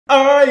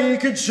I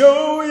could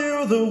show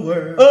you the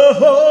world, a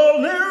whole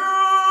new world.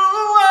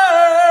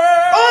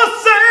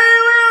 Oh, say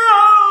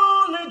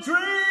we're only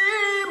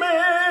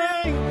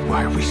dreaming.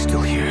 Why are we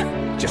still here?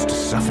 Just to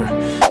suffer?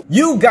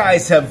 You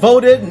guys have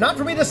voted, not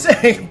for me to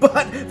sing,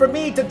 but for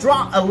me to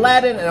draw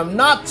Aladdin, and I'm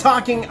not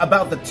talking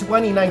about the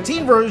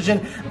 2019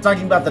 version, I'm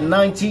talking about the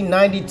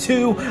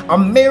 1992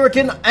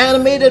 American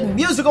animated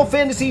musical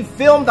fantasy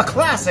film, the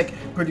classic,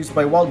 produced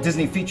by Walt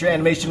Disney Feature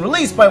Animation,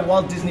 released by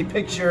Walt Disney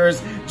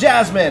Pictures,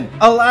 Jasmine,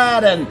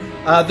 Aladdin,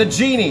 the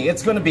Genie.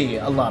 It's going to be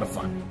a lot of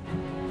fun.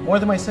 More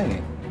than my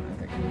singing,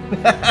 I think.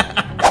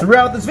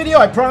 Throughout this video,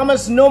 I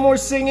promise no more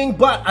singing,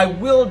 but I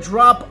will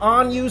drop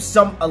on you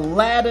some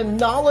Aladdin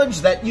knowledge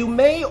that you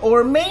may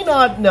or may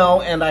not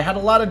know, and I had a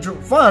lot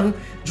of fun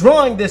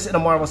drawing this in a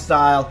Marvel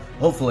style.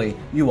 Hopefully,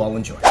 you all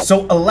enjoy.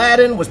 So,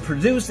 Aladdin was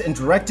produced and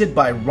directed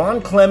by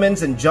Ron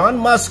Clements and John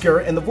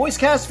Musker, and the voice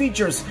cast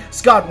features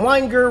Scott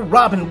Weinger,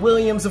 Robin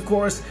Williams, of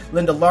course,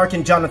 Linda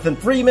Larkin, Jonathan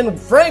Freeman,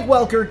 Frank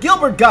Welker,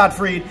 Gilbert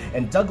Gottfried,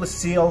 and Douglas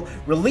Seal.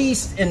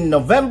 Released in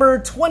November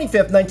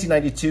 25th,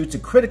 1992 to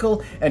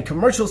critical and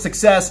commercial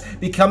success,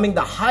 becoming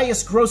the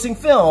highest grossing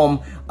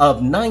film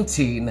of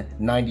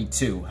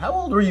 1992. How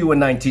old were you in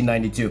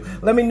 1992?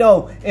 Let me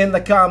know in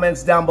the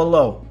comments down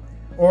below.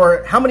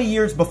 Or how many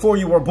years before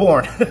you were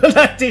born?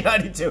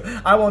 1992.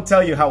 I won't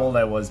tell you how old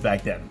I was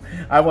back then.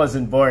 I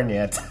wasn't born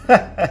yet.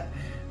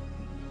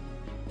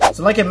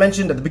 So like I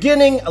mentioned at the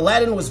beginning,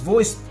 Aladdin was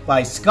voiced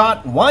by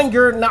Scott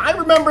Weinger. Now, I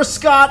remember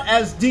Scott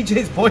as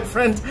DJ's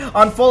boyfriend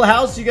on Full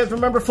House. You guys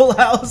remember Full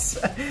House?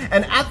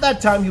 And at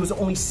that time, he was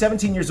only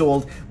 17 years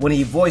old when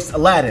he voiced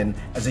Aladdin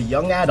as a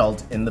young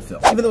adult in the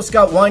film. Even though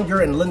Scott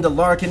Weinger and Linda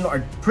Larkin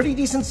are pretty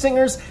decent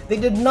singers, they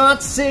did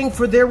not sing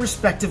for their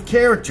respective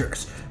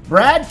characters.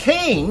 Brad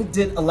Kane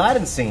did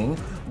Aladdin singing,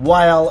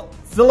 while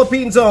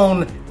Philippines'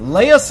 own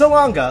Lea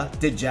Salonga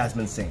did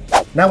Jasmine singing.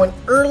 Now, in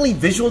early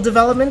visual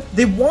development,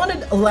 they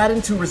wanted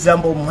Aladdin to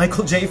resemble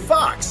Michael J.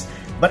 Fox,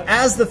 but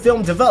as the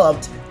film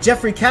developed,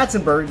 Jeffrey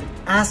Katzenberg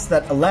asked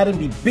that Aladdin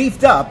be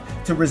beefed up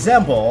to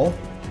resemble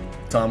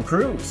Tom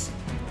Cruise.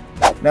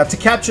 Now, to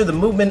capture the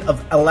movement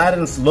of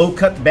Aladdin's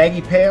low-cut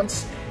baggy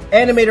pants,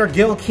 animator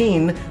Gil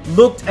Keane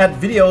looked at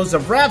videos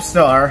of rap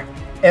star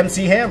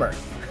MC Hammer.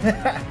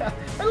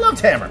 I loved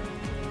Hammer.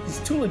 He's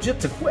too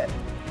legit to quit.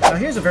 Now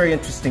here's a very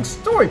interesting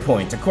story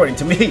point, according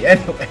to me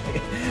anyway.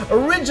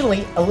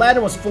 Originally,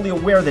 Aladdin was fully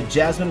aware that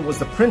Jasmine was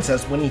the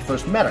princess when he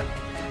first met her.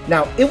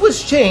 Now, it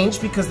was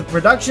changed because the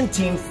production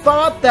team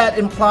thought that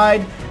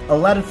implied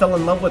Aladdin fell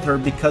in love with her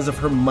because of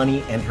her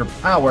money and her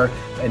power,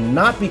 and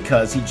not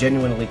because he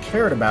genuinely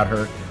cared about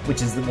her,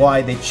 which is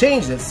why they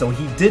changed it so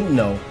he didn't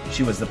know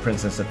she was the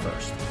princess at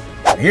first.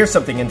 Here's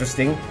something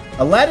interesting.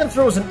 Aladdin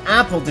throws an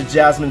apple to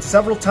Jasmine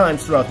several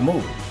times throughout the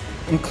movie,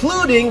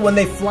 including when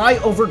they fly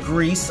over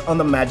Greece on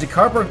the magic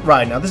carpet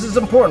ride. Now, this is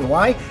important.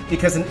 Why?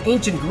 Because in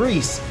ancient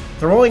Greece,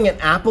 throwing an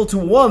apple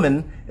to a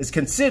woman is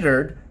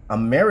considered a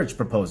marriage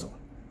proposal.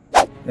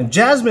 And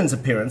Jasmine's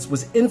appearance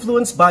was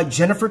influenced by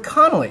Jennifer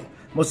Connelly,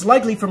 most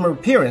likely from her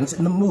appearance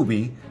in the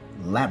movie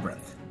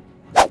Labyrinth.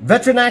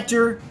 Veteran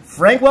actor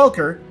Frank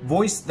Welker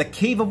voiced the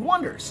Cave of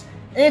Wonders,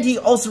 and he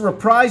also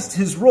reprised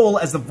his role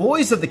as the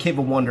voice of the Cave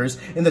of Wonders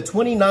in the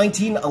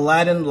 2019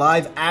 Aladdin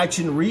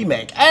live-action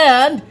remake.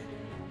 And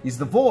he's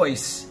the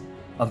voice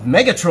of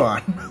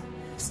Megatron.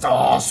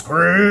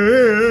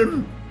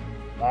 Starscream!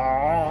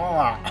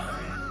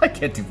 I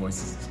can't do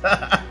voices.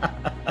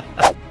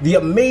 The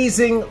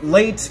amazing,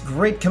 late,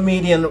 great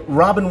comedian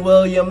Robin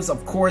Williams,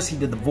 of course, he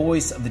did the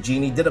voice of the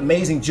Genie, did an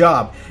amazing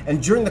job.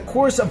 And during the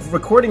course of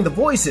recording the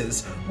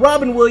voices,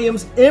 Robin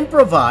Williams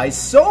improvised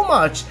so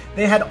much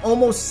they had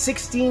almost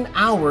 16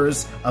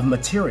 hours of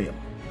material.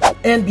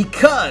 And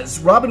because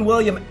Robin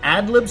Williams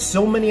ad-libbed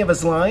so many of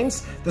his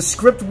lines, the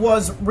script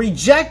was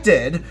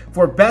rejected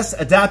for Best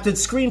Adapted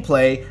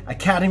Screenplay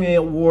Academy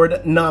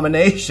Award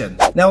nomination.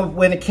 Now,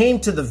 when it came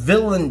to the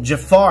villain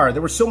Jafar,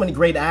 there were so many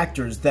great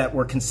actors that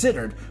were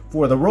considered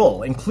for the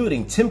role,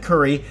 including Tim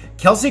Curry,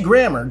 Kelsey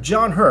Grammer,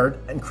 John Hurt,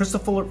 and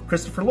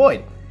Christopher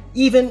Lloyd.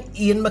 Even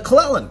Ian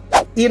McKellen.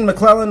 Ian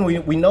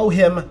McKellen, we know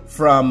him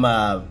from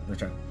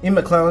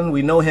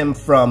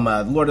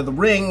Lord of the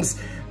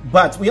Rings.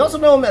 But we also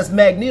know him as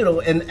Magneto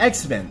in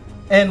X-Men.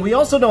 And we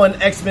also know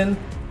in X-Men,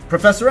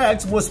 Professor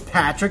X was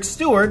Patrick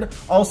Stewart,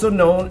 also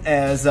known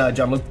as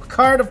Jean-Luc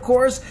Picard, of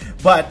course.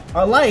 But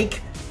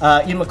like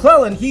Ian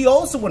McKellen, he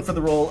also went for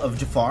the role of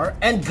Jafar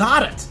and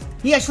got it.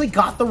 He actually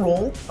got the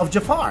role of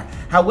Jafar.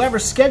 However,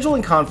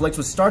 scheduling conflicts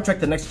with Star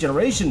Trek The Next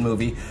Generation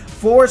movie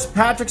forced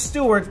Patrick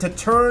Stewart to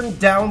turn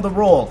down the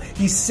role.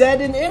 He said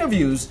in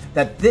interviews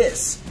that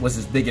this was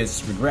his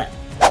biggest regret.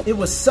 It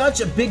was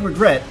such a big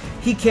regret,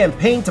 he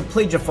campaigned to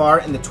play Jafar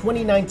in the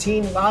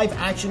 2019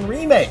 live-action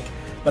remake.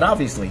 But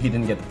obviously, he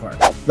didn't get the part.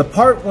 The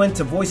part went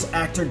to voice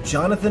actor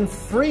Jonathan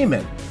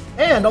Freeman.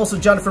 And also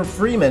Jonathan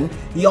Freeman,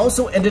 he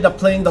also ended up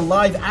playing the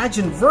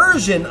live-action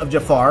version of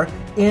Jafar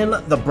in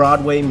the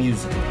Broadway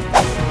musical.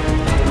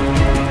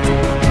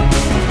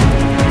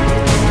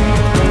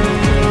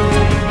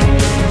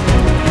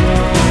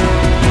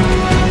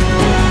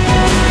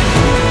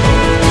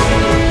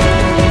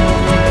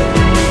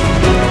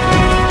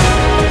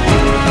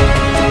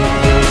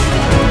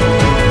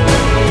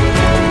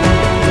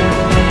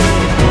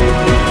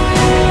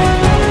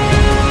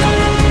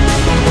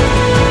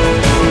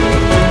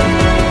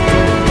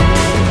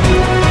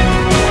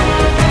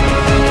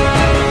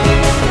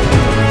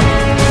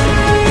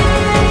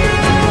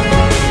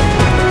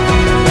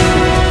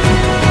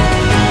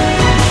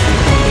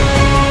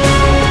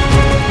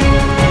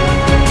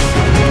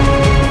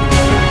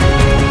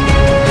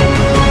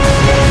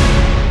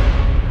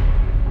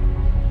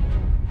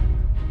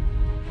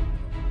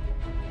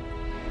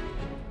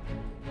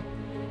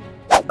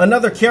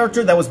 Another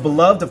character that was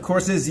beloved, of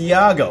course, is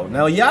Iago.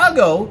 Now,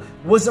 Iago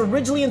was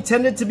originally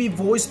intended to be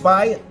voiced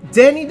by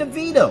Danny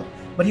DeVito,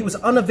 but he was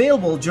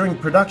unavailable during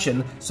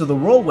production, so the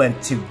role went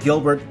to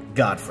Gilbert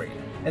Gottfried.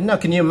 And now,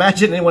 can you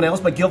imagine anyone else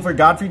but Gilbert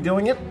Gottfried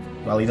doing it?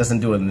 Well, he doesn't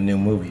do it in the new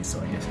movie, so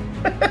I guess.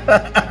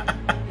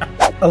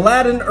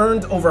 Aladdin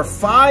earned over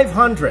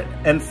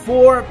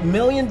 $504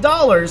 million in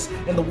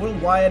the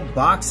worldwide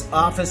box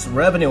office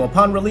revenue.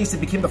 Upon release, it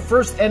became the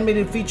first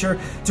animated feature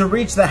to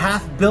reach the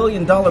 $500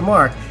 million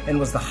mark and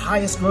was the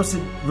highest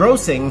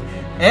grossing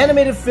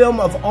animated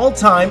film of all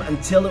time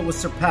until it was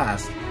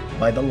surpassed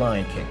by The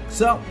Lion King.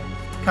 So,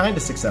 kind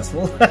of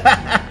successful.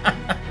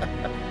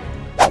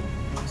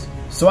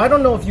 So I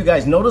don't know if you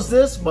guys noticed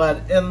this,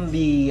 but in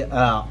the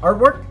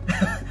artwork,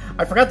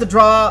 I forgot to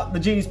draw the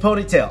genie's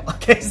ponytail.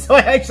 Okay, so I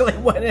actually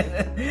went in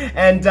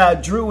and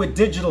drew it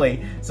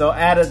digitally. So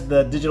added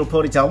the digital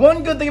ponytail.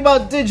 One good thing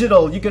about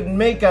digital, you can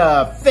make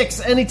a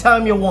fix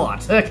anytime you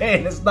want. Okay,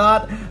 and it's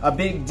not a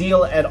big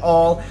deal at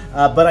all.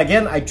 But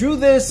again, I drew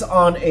this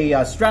on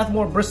a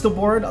Strathmore Bristol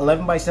board,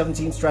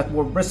 11x17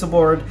 Strathmore Bristol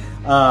board,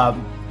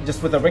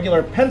 just with a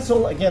regular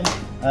pencil. Again,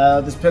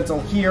 this pencil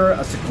here,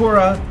 a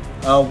Sakura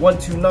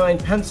 129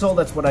 pencil.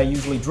 That's what I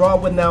usually draw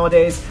with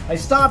nowadays. I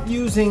stopped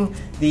using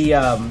the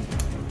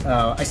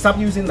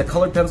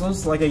colored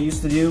pencils like I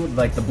used to do,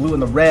 like the blue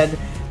and the red,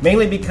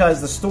 mainly because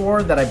the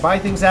store that I buy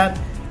things at,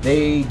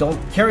 they don't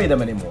carry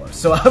them anymore.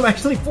 So I'm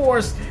actually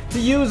forced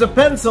to use a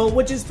pencil,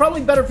 which is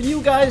probably better for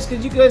you guys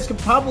because you guys can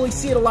probably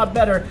see it a lot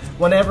better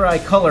whenever I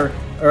color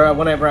or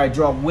whenever I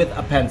draw with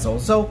a pencil.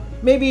 So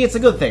maybe it's a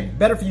good thing.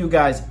 Better for you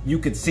guys, you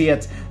could see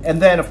it.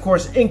 And then, of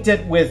course, inked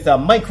it with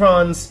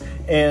microns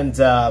and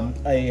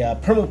a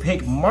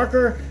permapaque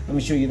marker. Let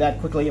me show you that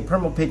quickly. A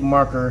permapaque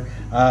marker,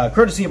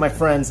 courtesy of my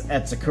friends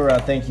at Sakura.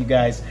 Thank you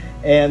guys.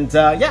 And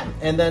yeah,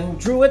 and then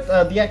drew it.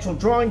 The actual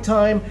drawing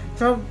time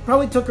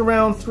probably took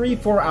around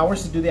 3-4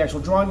 hours to do the actual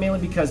drawing, mainly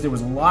because there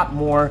was a lot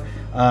more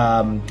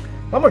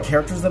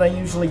characters than I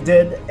usually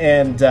did.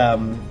 And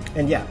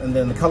yeah, and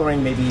then the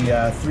coloring maybe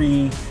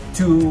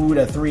 2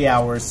 to 3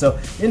 hours. So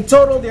in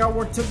total, the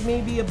artwork took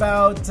maybe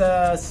about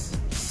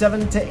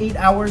 7 to 8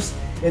 hours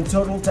in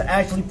total to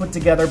actually put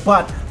together,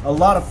 but a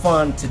lot of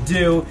fun to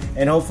do,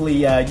 and hopefully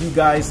you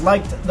guys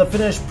liked the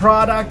finished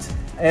product,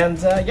 and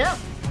yeah,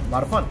 a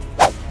lot of fun.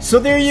 So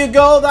there you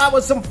go, that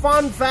was some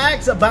fun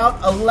facts about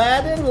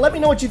Aladdin. Let me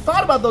know what you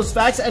thought about those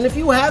facts, and if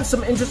you have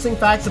some interesting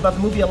facts about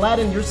the movie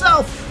Aladdin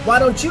yourself, why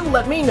don't you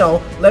let me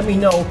know? Let me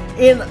know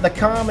in the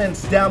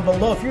comments down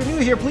below. If you're new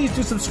here, please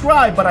do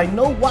subscribe, but I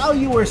know while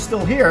you are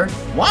still here,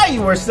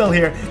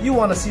 you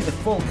want to see the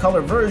full color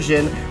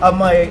version of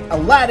my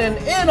Aladdin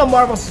in a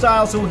Marvel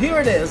style, so here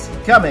it is,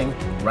 coming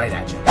right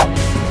at you.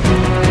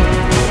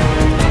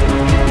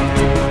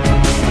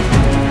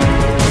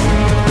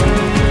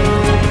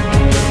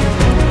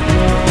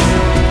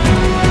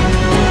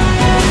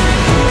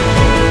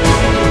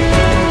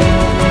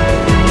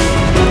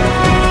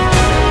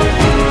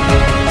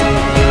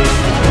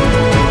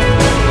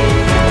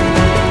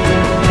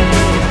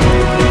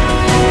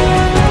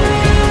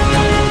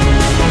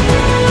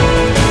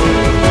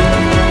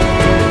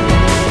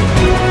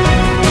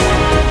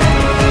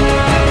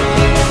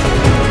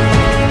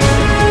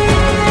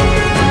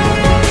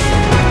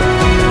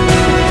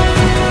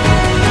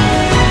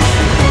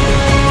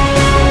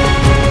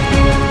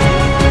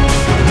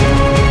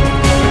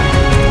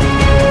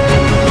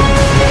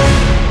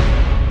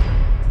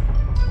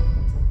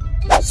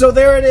 So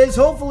there it is.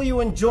 Hopefully you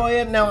enjoy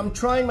it. Now I'm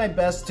trying my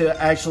best to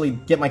actually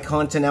get my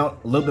content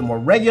out a little bit more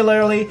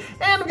regularly,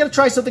 and I'm gonna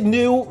try something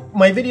new.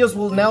 My videos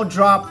will now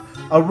drop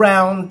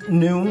around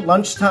noon,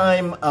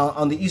 lunchtime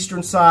on the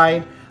Eastern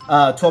side,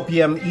 12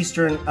 p.m.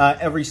 Eastern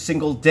every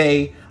single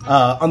day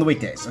on the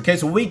weekdays. Okay,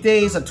 so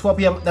weekdays at 12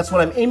 p.m. That's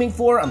what I'm aiming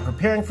for. I'm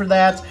preparing for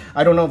that.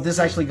 I don't know if this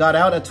actually got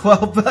out at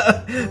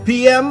 12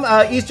 p.m.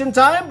 Eastern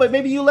time, but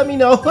maybe you let me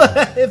know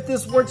if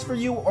this works for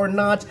you or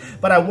not.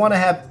 But I want to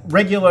have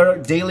regular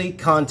daily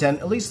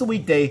content, at least the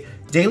weekday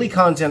daily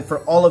content for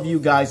all of you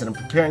guys, and I'm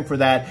preparing for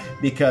that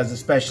because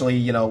especially,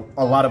 you know,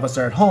 a lot of us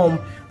are at home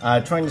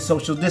trying to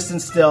social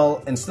distance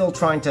still, and still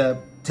trying to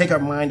take our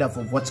mind off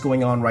of what's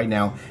going on right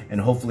now,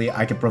 and hopefully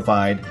I can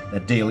provide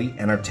that daily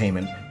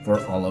entertainment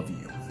for all of you.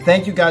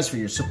 Thank you guys for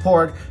your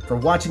support, for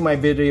watching my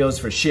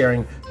videos, for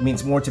sharing. It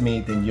means more to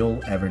me than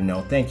you'll ever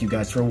know. Thank you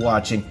guys for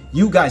watching.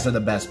 You guys are the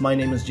best. My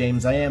name is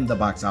James. I am the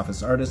box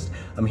office artist.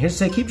 I'm here to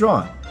say keep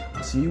drawing.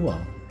 I'll see you all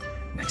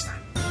next time.